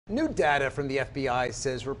New data from the FBI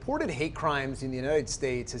says reported hate crimes in the United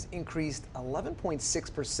States has increased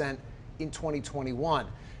 11.6% in 2021.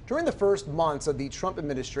 During the first months of the Trump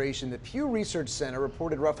administration, the Pew Research Center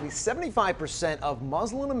reported roughly 75% of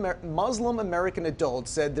Muslim American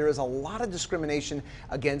adults said there is a lot of discrimination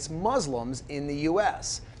against Muslims in the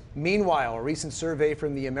U.S. Meanwhile, a recent survey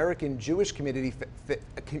from the American Jewish Committee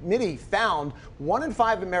found 1 in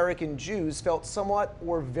 5 American Jews felt somewhat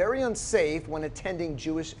or very unsafe when attending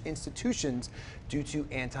Jewish institutions due to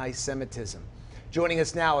anti-Semitism. Joining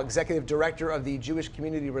us now, Executive Director of the Jewish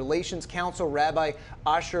Community Relations Council, Rabbi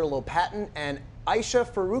Asher Lopatin, and Aisha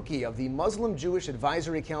Farooqi of the Muslim Jewish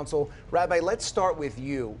Advisory Council. Rabbi, let's start with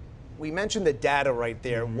you. We mentioned the data right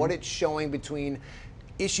there, what it's showing between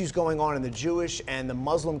issues going on in the Jewish and the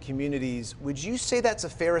Muslim communities. Would you say that's a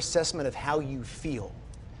fair assessment of how you feel?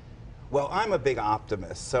 Well, I'm a big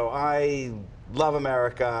optimist, so I love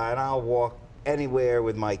America, and I'll walk anywhere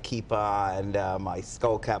with my kippah and my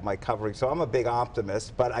skull cap, my covering. So I'm a big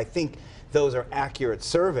optimist, but I think those are accurate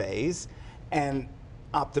surveys. And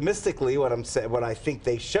optimistically, what I think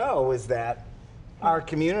they show is that our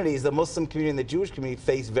communities, the Muslim community and the Jewish community,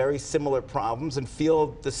 face very similar problems and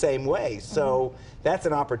feel the same way. So that's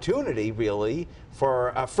an opportunity, really,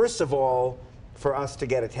 for first of all, for us to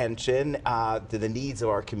get attention to the needs of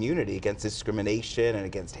our community against discrimination and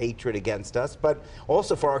against hatred against us, but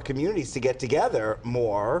also for our communities to get together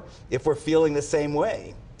more if we're feeling the same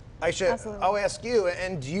way. Aisha, Absolutely. I'll ask you,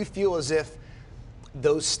 and do you feel as if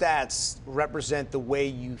those stats represent the way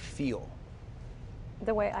you feel?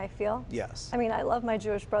 The way I feel? Yes. I mean, I love my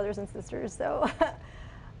Jewish brothers and sisters, so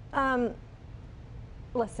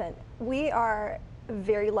listen, we are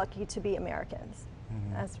very lucky to be Americans,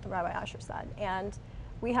 as Rabbi Asher said, and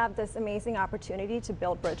we have this amazing opportunity to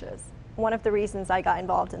build bridges. One of the reasons I got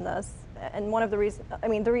involved in this, and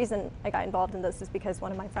the reason I got involved in this is because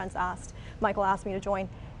one of my friends Michael asked me to join.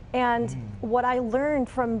 And what I learned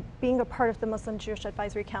from being a part of the Muslim Jewish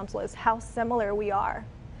Advisory Council is how similar we are.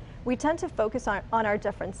 We tend to focus on our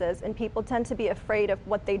differences, and people tend to be afraid of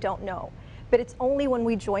what they don't know. But it's only when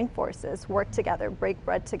we join forces, work together, break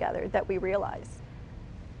bread together, that we realize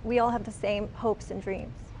we all have the same hopes and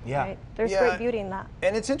dreams. Yeah. Right? There's great beauty in that.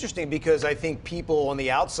 And it's interesting because I think people on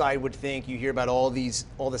the outside would think you hear about all this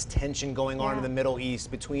tension going on in the Middle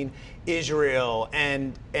East between Israel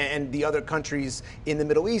and the other countries in the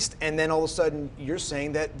Middle East, and then all of a sudden you're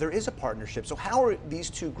saying that there is a partnership. So how are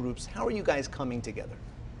these two groups, how are you guys coming together?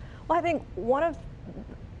 Well, I think one of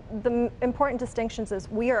the important distinctions is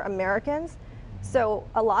we are Americans, so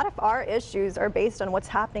a lot of our issues are based on what's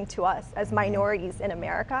happening to us as minorities in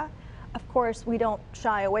America. Of course, we don't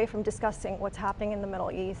shy away from discussing what's happening in the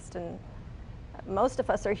Middle East, and most of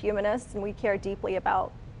us are humanists and we care deeply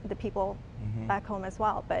about the people back home as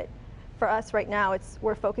well. But for us right now,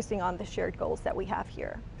 we're focusing on the shared goals that we have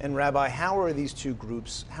here. And Rabbi, how are these two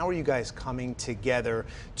groups, how are you guys coming together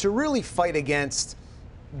to really fight against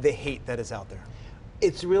the hate that is out there?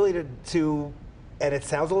 It's really to and it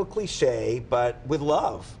sounds a little cliche, but with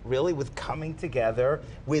love, really, with coming together,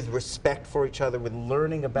 with respect for each other, with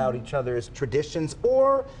learning about each other's traditions,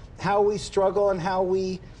 or how we struggle and how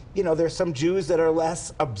we, there's some Jews that are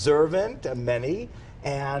less observant, many,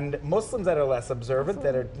 and Muslims that are less observant,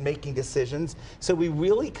 that are making decisions. So we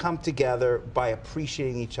really come together by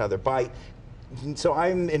appreciating each other, so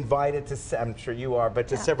I'm invited to, I'm sure you are, but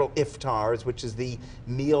to several iftars, which is the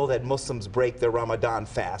meal that Muslims break their Ramadan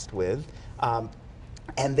fast with.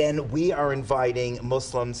 And then we are inviting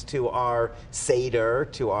Muslims to our Seder,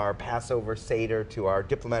 to our Passover Seder, to our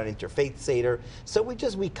diplomatic interfaith Seder. So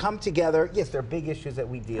we come together. Yes, there are big issues that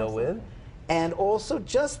we deal with. And also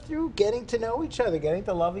just through getting to know each other, getting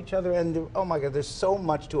to love each other. And oh my God, there's so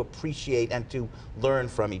much to appreciate and to learn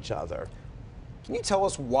from each other. Can you tell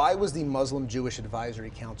us why was the Muslim Jewish Advisory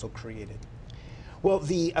Council created? Well,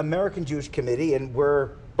 the American Jewish Committee, and we're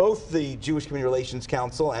both the Jewish Community Relations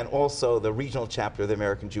Council and also the regional chapter of the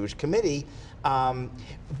American Jewish Committee,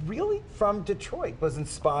 really from Detroit, was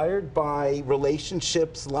inspired by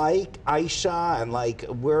relationships like Aisha and like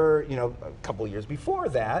we're, a couple years before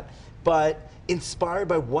that, but inspired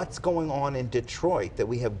by what's going on in Detroit, that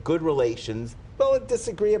we have good relations. Well,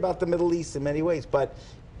 disagree about the Middle East in many ways, but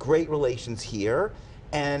great relations here.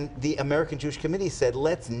 And the American Jewish Committee said,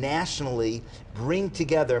 let's nationally bring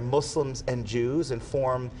together Muslims and Jews and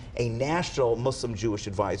form a national Muslim Jewish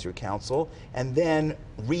Advisory Council, and then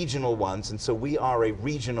regional ones. And so we are a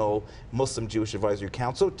regional Muslim Jewish Advisory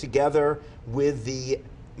Council together with the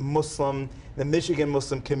Michigan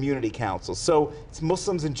Muslim Community Council. So it's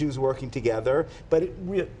Muslims and Jews working together, but it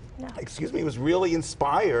was really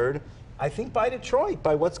inspired, I think, by Detroit,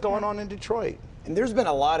 by what's going on in Detroit. And there's been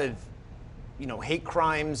a lot of, hate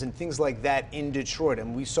crimes and things like that in Detroit.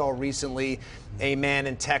 And we saw recently a man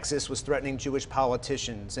in Texas was threatening Jewish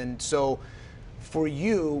politicians. And so for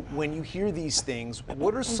you, when you hear these things,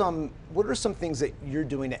 what are some things that you're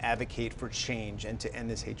doing to advocate for change and to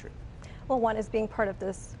end this hatred? Well, one is being part of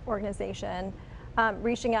this organization,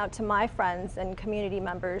 reaching out to my friends and community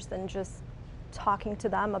members and just talking to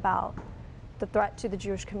them about the threat to the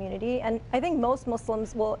Jewish community. And I think most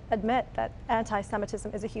Muslims will admit that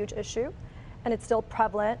anti-Semitism is a huge issue, and it's still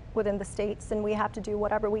prevalent within the states, and we have to do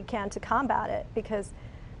whatever we can to combat it, because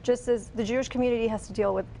just as the Jewish community has to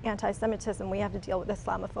deal with anti-Semitism, we have to deal with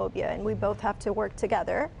Islamophobia, and we both have to work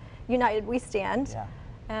together. United we stand. Yeah.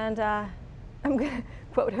 And I'm going to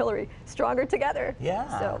quote Hillary, stronger together.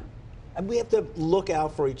 Yeah. So. And we have to look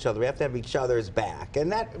out for each other. We have to have each other's back.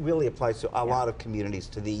 And that really applies to a lot of communities,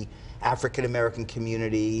 to the African American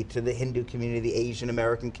community, to the Hindu community, the Asian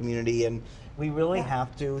American community. And we really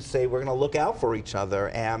have to say we're going to look out for each other.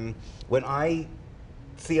 And when I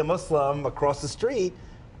see a Muslim across the street,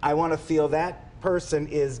 I want to feel that person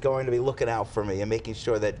is going to be looking out for me and making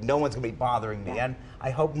sure that no one's going to be bothering me. And I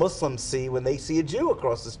hope Muslims see, when they see a Jew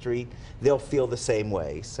across the street, they'll feel the same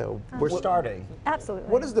way. So we're starting. Absolutely.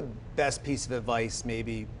 What is the best piece of advice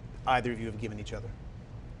maybe either of you have given each other?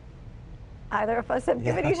 Either of us have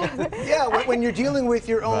given each other. Yeah, when you're dealing with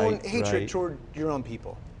your own hatred toward your own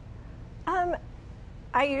people.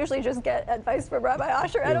 I usually just get advice from Rabbi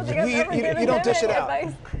Asher. I don't think I've ever given you don't him dish it any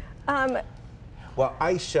out. advice. Well,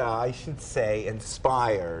 Aisha, I should say,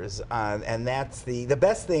 inspires, and that's the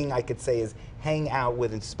best thing I could say is hang out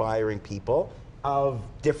with inspiring people of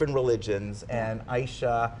different religions. And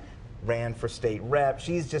Aisha ran for state rep.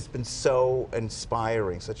 She's just been so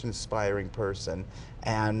inspiring, such an inspiring person.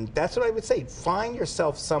 And that's what I would say. Find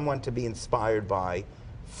yourself someone to be inspired by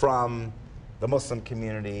from the Muslim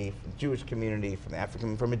community, from the Jewish community, from the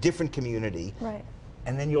African, from a different community. Right.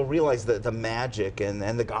 And then you'll realize the magic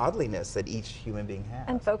and the godliness that each human being has.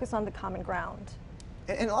 And focus on the common ground.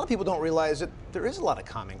 And a lot of people don't realize that there is a lot of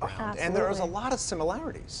common ground, and there is a Absolutely. lot of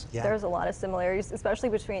similarities. Yeah. There's a lot of similarities, especially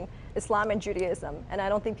between Islam and Judaism. And I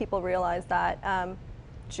don't think people realize that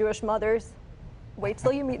Jewish mothers, wait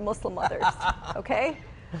till you meet Muslim mothers, okay?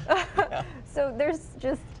 So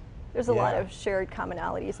there's a lot of shared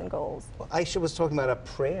commonalities and goals. Well, Aisha was talking about a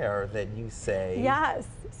prayer that you say. Yes.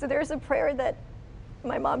 So there's a prayer that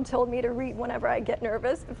my mom told me to read whenever I get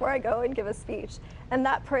nervous before I go and give a speech. And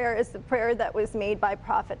that prayer is the prayer that was made by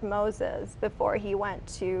Prophet Moses before he went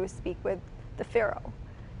to speak with the Pharaoh.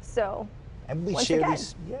 So, And we once share again,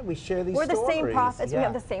 these. Yeah, we share these. we're the same stories. prophets. Yeah. We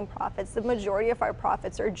have the same prophets. The majority of our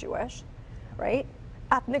prophets are Jewish, right?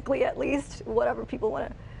 Ethnically, at least, whatever people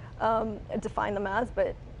want to define them as.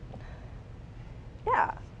 But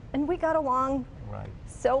yeah, and we got along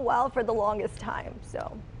so well for the longest time.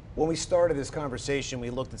 So. When we started this conversation, we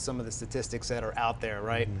looked at some of the statistics that are out there,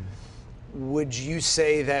 right? Mm-hmm. Would you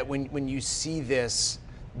say that when you see this,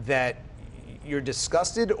 that you're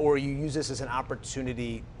disgusted, or you use this as an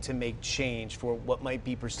opportunity to make change for what might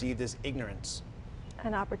be perceived as ignorance?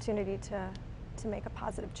 An opportunity to make a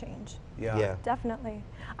positive change. Yeah. Definitely.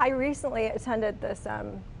 I recently attended this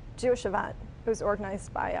Jewish event. It was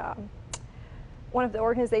organized by one of the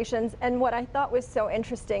organizations, and what I thought was so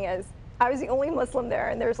interesting is I was the only Muslim there,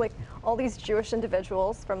 and there's like all these Jewish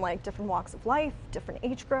individuals from like different walks of life, different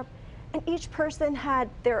age group, and each person had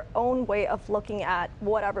their own way of looking at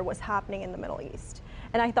whatever was happening in the Middle East.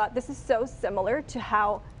 And I thought this is so similar to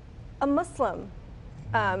how a Muslim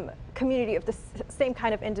community of the same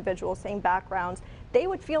kind of individuals, same backgrounds, they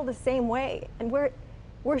would feel the same way. And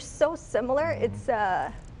we're so similar. It's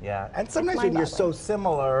yeah, and sometimes when you're so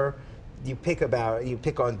similar, you pick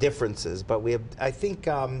on differences. But I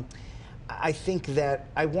think that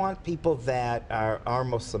I want people that are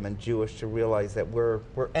Muslim and Jewish to realize that we're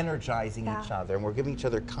energizing each other, and we're giving each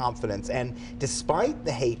other confidence. And despite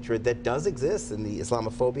the hatred that does exist in the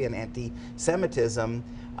Islamophobia and anti-Semitism,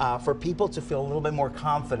 for people to feel a little bit more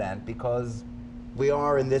confident because we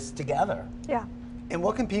are in this together. Yeah. And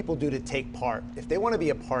what can people do to take part, if they want to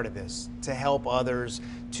be a part of this, to help others,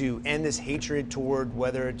 to end this hatred toward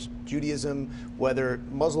whether it's Judaism, whether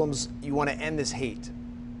Muslims, you want to end this hate?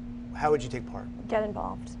 How would you take part? Get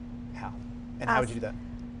involved. How? And how would you do that?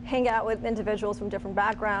 Hang out with individuals from different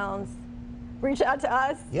backgrounds. reach out to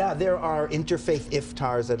us. Yeah, there are interfaith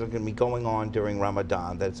iftars that are going to be going on during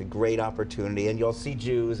Ramadan. That's a great opportunity. And you'll see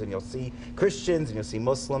Jews, and you'll see Christians, and you'll see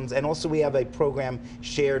Muslims. And also we have a program,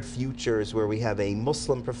 Shared Futures, where we have a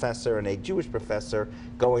Muslim professor and a Jewish professor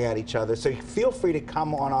going at each other. So feel free to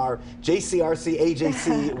come on our JCRC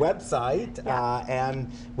AJC website, and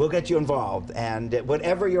we'll get you involved. And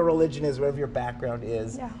whatever your religion is, whatever your background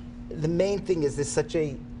is, the main thing is there's such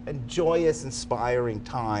a joyous, inspiring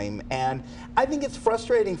time. And I think it's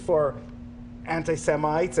frustrating for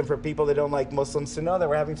anti-Semites and for people that don't like Muslims to know that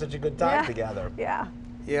we're having such a good time together. Yeah,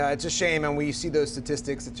 it's a shame, and we see those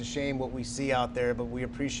statistics. It's a shame what we see out there, but we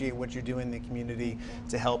appreciate what you're doing in the community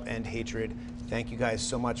to help end hatred. Thank you guys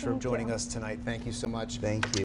so much for joining us tonight. Thank you so much. Thank you.